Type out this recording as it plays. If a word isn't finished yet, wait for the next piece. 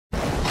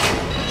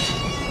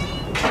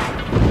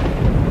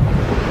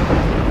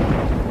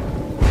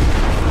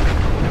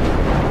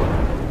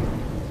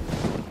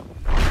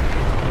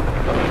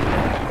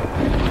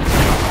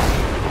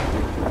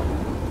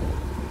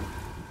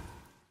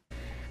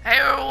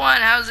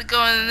everyone, how's it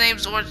going? The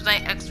name's Orange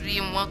Knight XV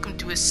and welcome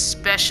to a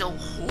special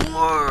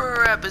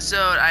horror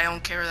episode. I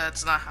don't care,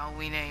 that's not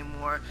Halloween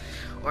anymore,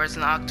 or it's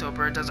not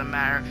October, it doesn't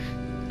matter.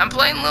 I'm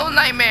playing Little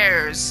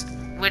Nightmares,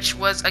 which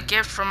was a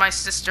gift from my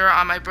sister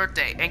on my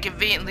birthday, and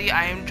conveniently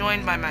I am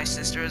joined by my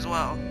sister as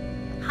well.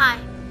 Hi.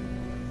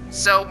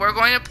 So we're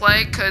going to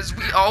play, because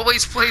we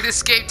always play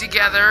this game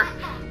together,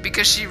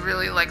 because she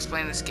really likes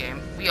playing this game.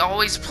 We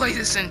always play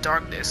this in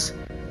darkness.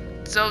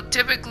 So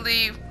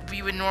typically,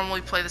 we would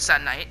normally play this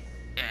at night,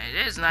 and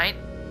it is night,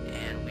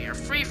 and we are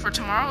free for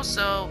tomorrow,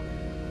 so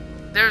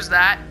there's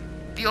that.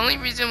 The only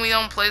reason we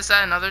don't play this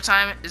at another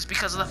time is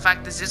because of the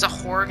fact this is a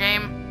horror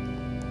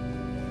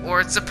game,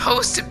 or it's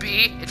supposed to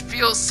be. It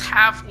feels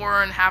half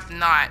horror and half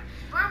not.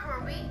 Where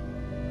were we?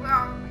 Where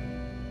are we?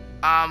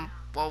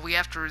 Well, we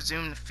have to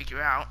resume to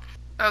figure out.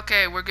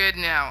 Okay, we're good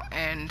now,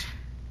 and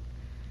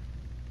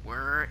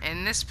we're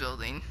in this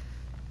building.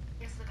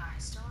 Is the guy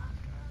still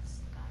after us?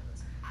 The guy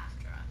was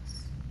after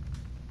us.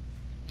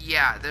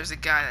 Yeah, there's a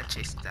guy that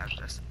chases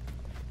after us.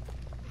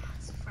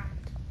 It's a friend.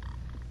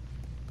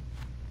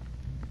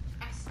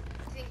 I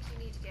think you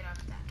need to get out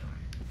of that door.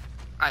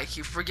 I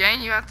keep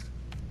forgetting you have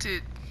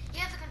to...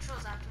 Yeah, the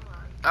controls after a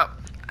while. Oh,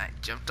 I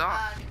jumped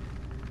off.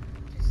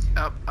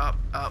 Up, up,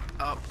 up,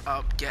 up,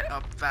 up. Get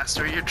up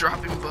faster. You're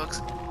dropping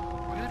books.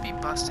 We're gonna be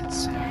busted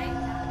soon.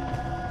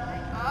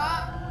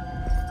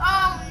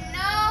 Oh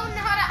no,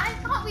 Nada, I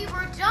thought we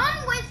were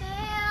done with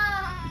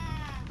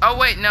him. Oh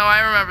wait, no,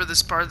 I remember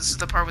this part. This is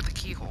the part with the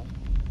keyhole.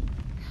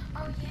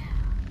 Oh yeah.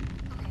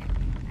 Okay.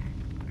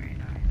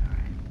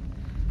 Alright.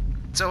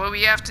 So what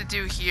we have to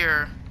do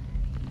here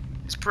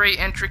is pretty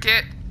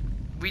intricate.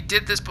 We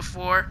did this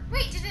before.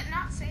 Wait, did it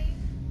not save?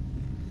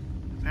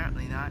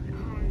 Apparently not. Oh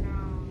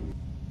no.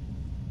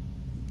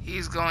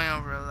 He's going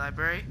over a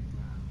library.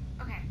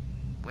 Okay.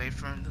 Wait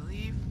for him to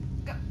leave.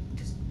 Go.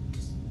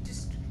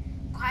 Just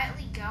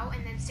quietly go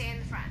and then stay in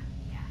the front.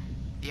 Yeah.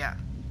 Yeah.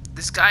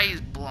 This guy is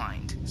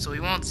blind, so he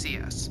won't see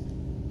us.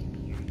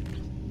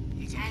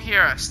 He can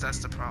hear us, that's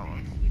the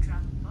problem. If you drop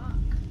a book.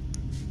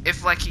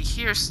 If, like, he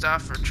hears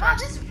stuff or Oh,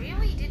 tries this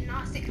really did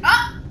not stick.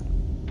 Oh!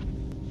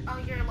 Oh,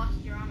 you're lucky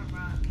you're on a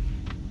rug.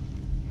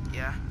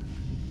 Yeah.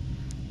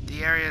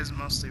 The area is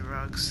mostly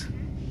rugs.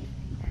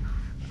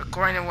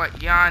 According to what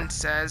Jan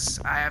says,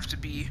 I have to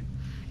be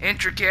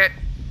intricate.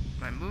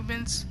 My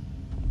movements.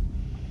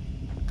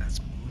 That's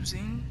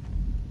moving.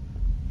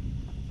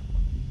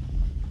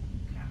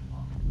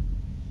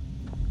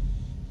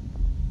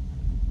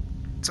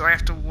 So I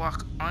have to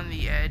walk on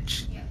the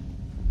edge. Yep.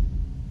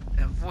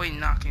 And avoid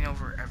knocking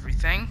over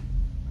everything.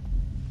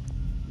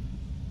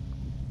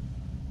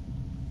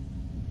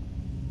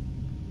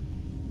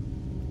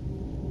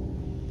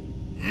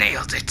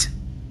 Nailed it!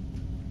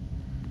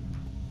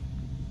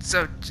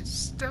 So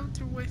just stealth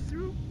your way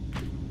through.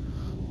 He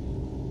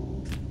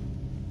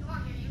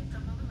won't hear you.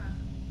 Jump on the rug.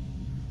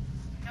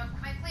 No,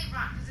 quickly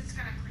run, because it's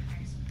gonna creak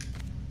nice.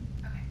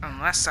 Okay.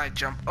 Unless I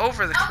jump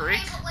over the creek.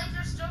 Okay, but like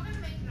they're still gonna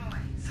make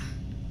noise.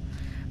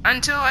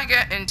 Until I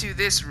get into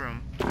this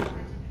room. Yeah,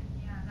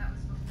 that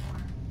was before.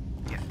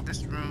 Yeah,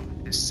 this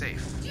room is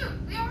safe.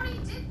 Dude, we already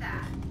did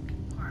that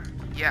part.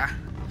 Yeah.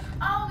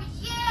 Oh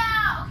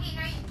yeah. Okay,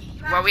 now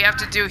you have What we have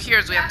to run. do here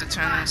is we You have to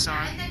turn run, this yeah,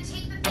 on. and then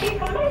take the thing.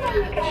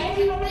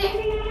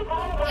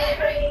 Get it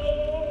right.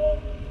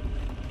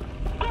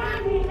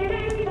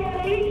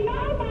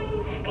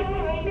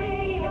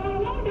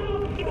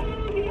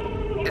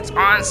 It's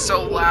on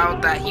so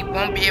loud that he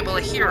won't be able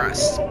to hear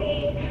us.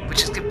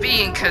 Which is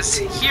convenient because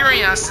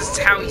hearing us is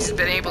how he's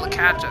been able to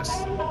catch us.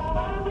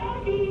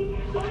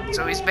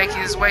 So he's making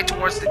his way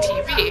towards the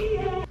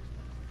TV.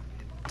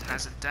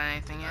 Hasn't done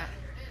anything yet.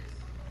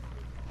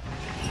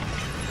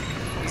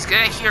 He's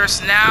gonna hear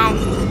us now.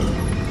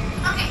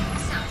 Okay,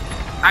 so.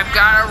 I've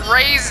gotta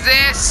raise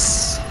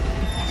this.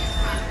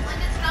 When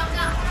it stops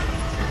out,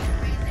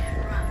 raise it and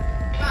run.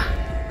 Run.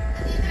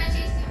 Because he's gonna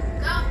chase you.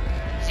 Go.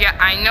 Yeah,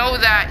 I know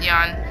that,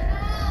 Jan.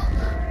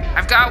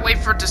 I've gotta wait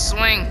for it to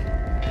swing.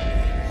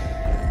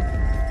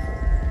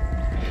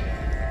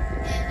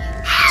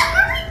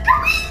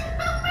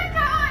 Oh my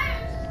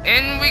gosh!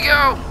 In we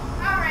go.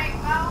 Alright,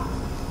 well.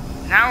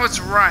 Now it's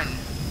run.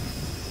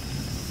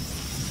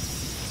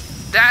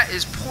 That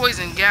is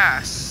poison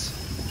gas.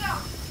 Go.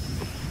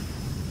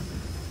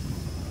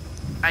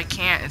 I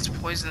can't, it's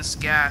poisonous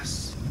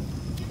gas.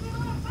 Give me a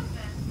little foot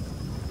then.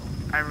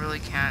 I really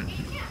can't. Yeah,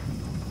 you can.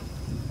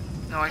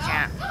 No, I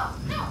can't. No,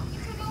 you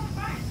can go in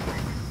front.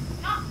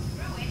 Not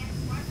through it, in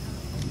front of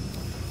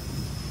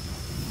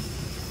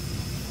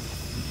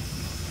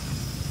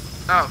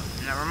Oh,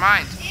 never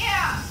mind. it.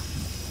 Yeah.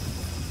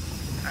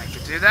 I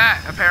could do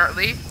that,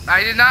 apparently.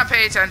 I did not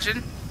pay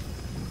attention.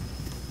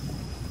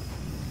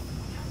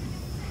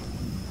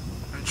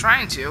 I'm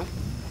trying to.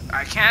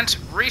 I can't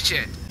reach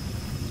it.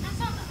 That's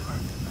not that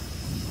hard.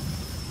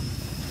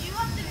 You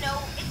have to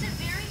know, it's a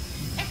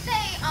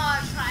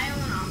trial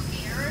and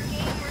error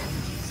game where you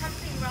do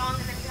something wrong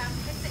and then you have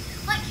to fix it.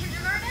 Like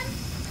kindergarten?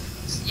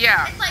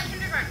 Yeah. It's like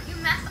kindergarten. You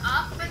mess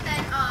up, but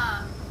then,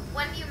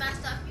 when you mess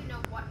up, you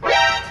know what. What?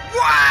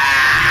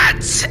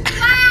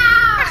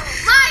 Wow!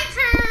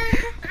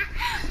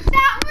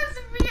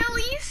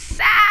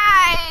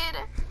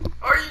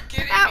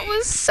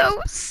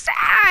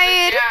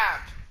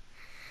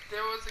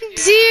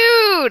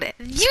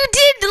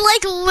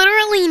 like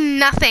literally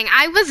nothing.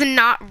 I was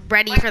not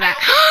ready for that.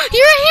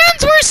 Your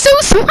hands were so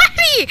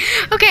sweaty.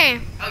 Okay.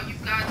 Oh, you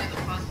gotta do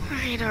the puzzle.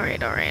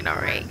 All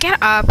right. Get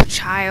up,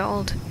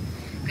 child.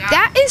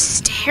 That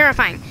is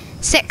terrifying.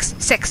 6,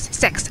 6,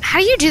 6. How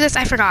do you do this?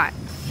 I forgot.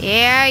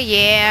 Yeah.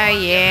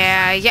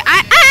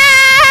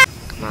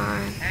 Come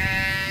on.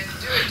 And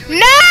do it.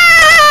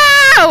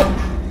 No!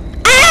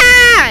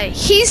 Ah!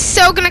 He's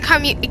so gonna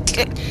come.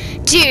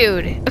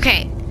 Dude.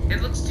 Okay.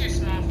 It looks too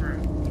small for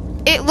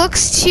him. It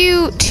looks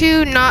too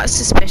not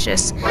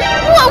suspicious. What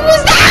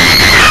was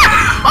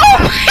that? Oh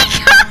my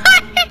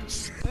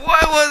gosh!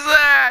 What was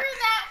that?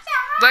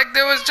 Like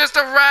there was just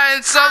a rat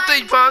and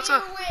something popped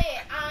up.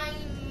 I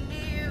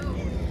knew.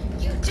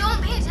 You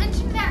don't pay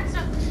attention to that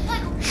stuff.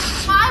 Like,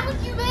 why would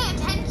you pay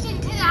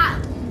attention to that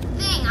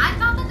thing? I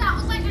thought that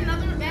was like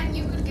another event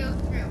you could go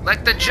through.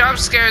 Like the jump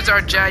scares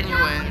are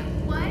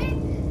genuine. What?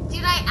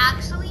 Did I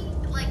actually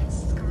like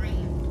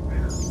scream?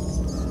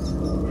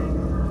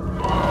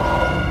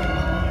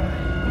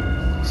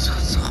 So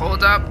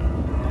hold up.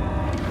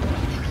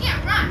 You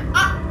can't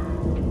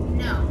run.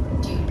 No,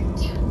 dude,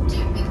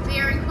 be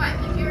very quiet.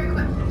 Be very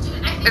quiet.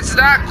 Dude, I think It's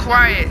not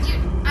quiet.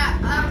 Dude,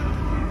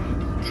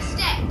 just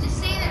stay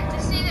there.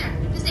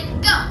 Just stay.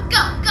 Go.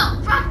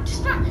 Run.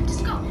 Just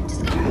go.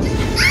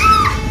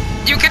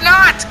 You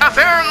cannot,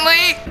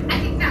 apparently. I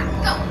think that.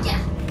 Go.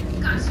 Yes.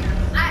 Gosh,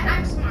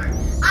 I'm smart.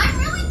 I'm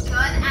really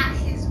good at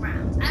his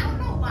rounds. I don't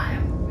know why.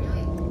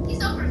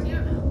 He's over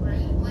here though,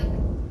 right? Like.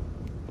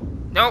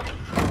 Nope.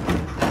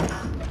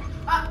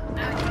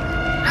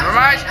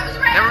 Never mind.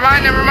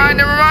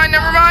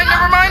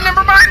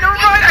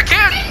 I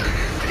can't.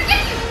 To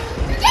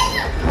get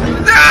you.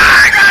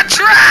 Ah, I got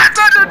trapped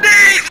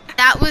underneath.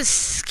 That was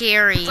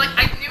scary. It's like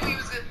I knew he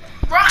was gonna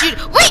run. Dude,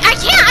 wait, I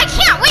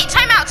can't. Wait,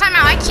 time out.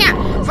 I can't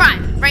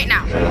run right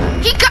now.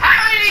 He got.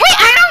 Wait,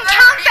 I don't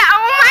count that.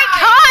 Oh my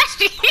gosh.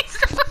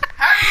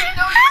 How did you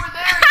know you were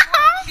there?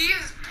 He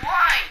is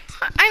blind.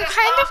 I'm That's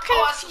kind not of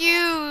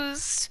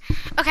confused.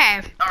 Okay.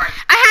 Alright.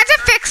 I had to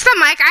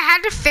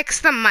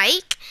fix the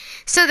mic.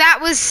 So that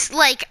was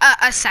like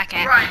a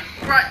second. Right.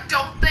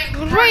 Don't think.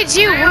 What do I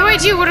do? Right. What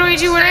do I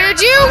do? Don't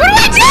do it.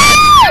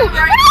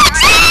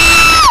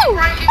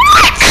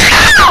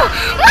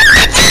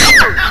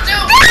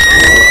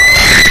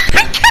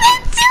 I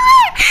couldn't do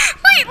it.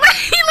 Wait,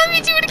 let me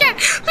do it again.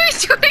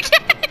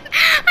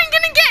 I'm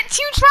gonna get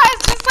 2 tries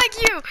just like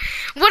you.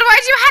 What do I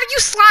do? How do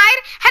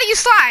you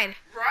slide?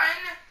 Run,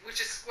 which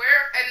is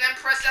square, and then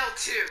press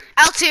L2.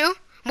 L2?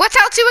 What's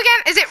L2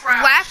 again? Is it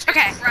Crouch. left?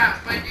 Okay. It's crouch,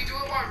 but if you do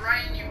it while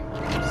running, you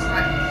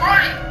slide.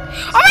 Run!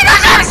 Oh my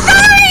gosh, I'm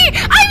sorry!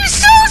 I'm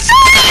so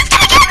sorry! He's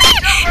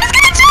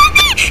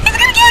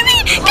gonna get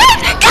me!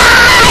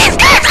 Guys,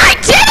 I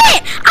did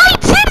it! I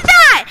did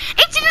that!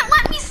 It didn't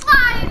let me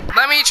slide!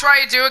 Let me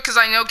try to do it because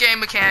I know game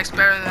mechanics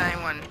better than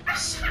anyone.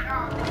 Shut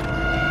up.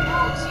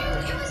 No,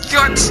 dude, it was.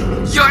 Yut!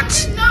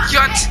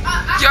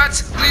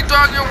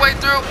 Leapfrog your way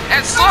through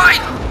and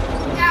slide!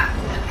 Yeah.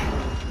 Okay.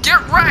 Get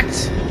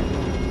wrecked!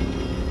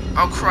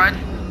 Oh, crud.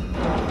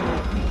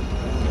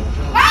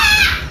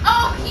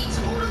 Oh, he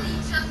totally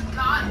just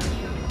got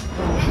you.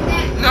 And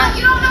then, No.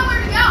 You don't know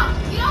where to go.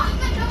 You don't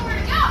even know where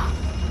to go.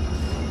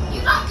 You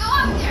don't go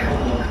up there.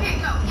 Okay,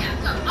 go. Yeah,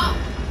 go. Oh.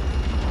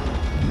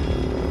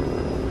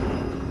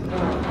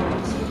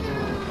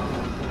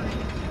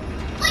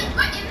 Like,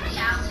 but in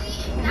reality,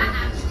 if that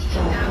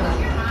was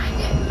your mind,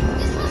 if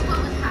this was what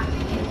was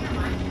happening in your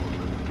mind.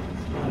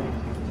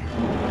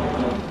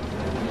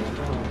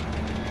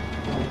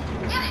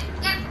 Get it.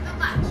 The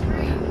latch.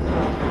 Hurry up.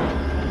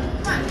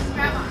 Come on, just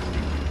grab on.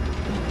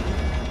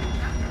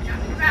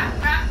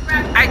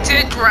 Grab. I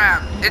did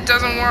grab. It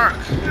doesn't work.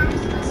 Where are we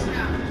supposed to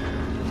go?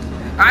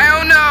 I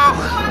don't know.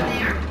 Go on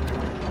there.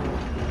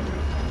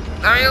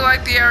 Let me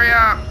light the area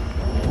up.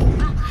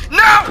 No!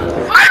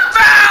 I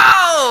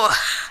fell!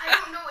 I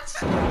don't know what's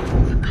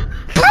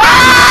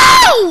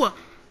Bro!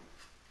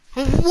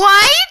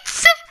 What?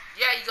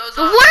 Yeah, he goes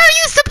on. What are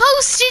you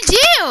supposed to do?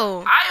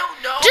 I don't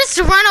know. Just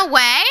run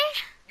away?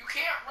 You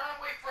can't run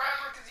away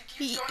forever because he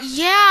keeps going.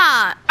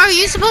 Yeah. Are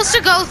you supposed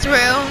to go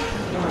through?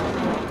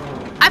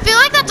 I feel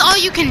like that's all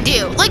you can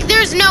do. Like,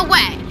 there's no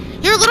way.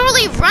 You're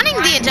literally running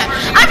the entire.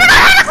 I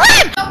forgot how to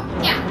climb! Oh,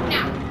 yeah,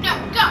 now, no,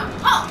 go,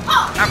 pull.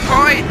 I'm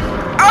pulling.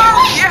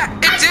 Oh, yeah,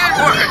 it did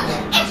work.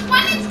 It's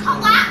when it's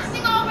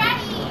collapsing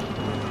already.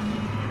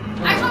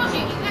 I told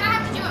you, you're gonna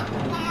have to do it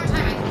one more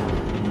time, I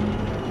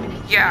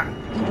think. Yeah.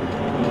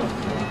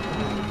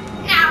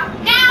 Now.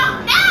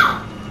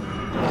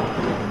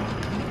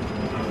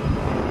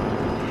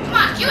 Come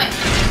on, do it.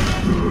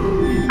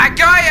 I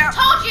got ya.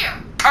 Told you.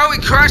 Oh, he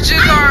crushed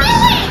his arms.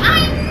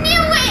 I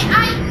knew it.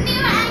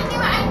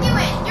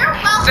 You're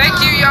welcome. Thank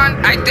you, Jan.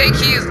 I think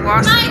he has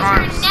lost his My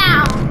turn arms.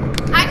 now.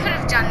 I could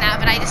have done that,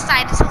 but I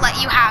decided to let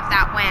you have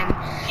that win.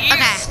 He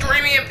is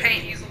screaming in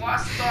pain. He's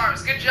lost his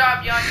arms. Good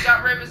job, Jan. You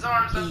got rid of his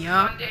arms. That's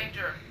Yup. beyond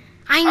danger.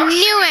 I Oh, knew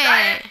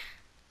shoot, it.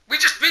 We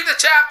just beat the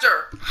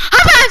chapter.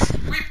 High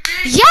five! We beat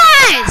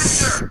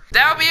Yes!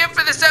 That'll be it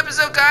for this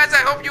episode, guys. I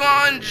hope you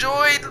all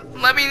enjoyed.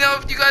 Let me know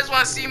if you guys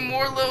want to see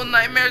more Little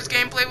Nightmares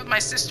gameplay with my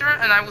sister,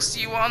 and I will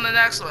see you all in the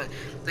next one.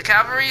 The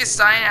Cavalry is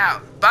signing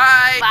out.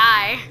 Bye.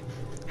 Bye.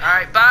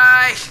 Alright,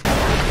 bye.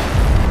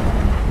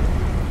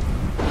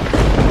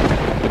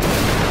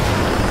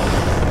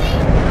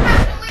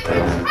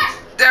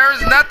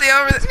 There's nothing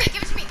over there.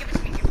 Give it to me.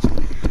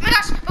 Oh my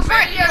gosh, before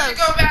Maybe you have to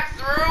go back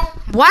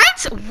through.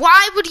 What?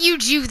 Why would you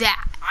do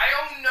that? I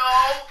don't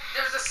know.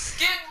 There's a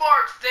skid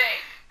mark thing.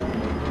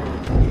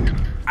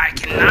 I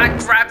cannot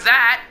grab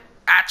that.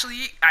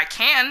 Actually, I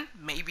can.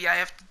 Maybe I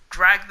have to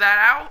drag that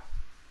out.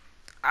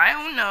 I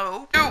don't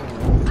know.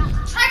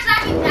 Try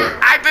dragging that.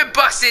 I've been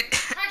busted.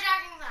 Try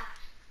dragging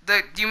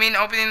that. Do you mean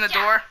opening the Yeah.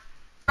 door?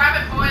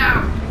 Grab it, pull it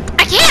out.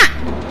 I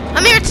can't!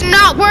 Amir, it's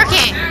not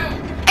working!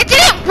 Two. It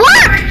didn't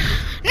work!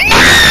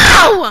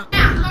 No!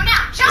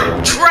 Now,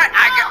 jump.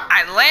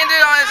 I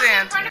landed on his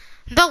hand.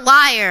 The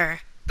liar.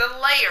 The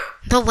layer.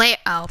 The lay.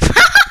 Oh.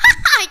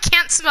 I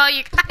can't smell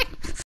you guys.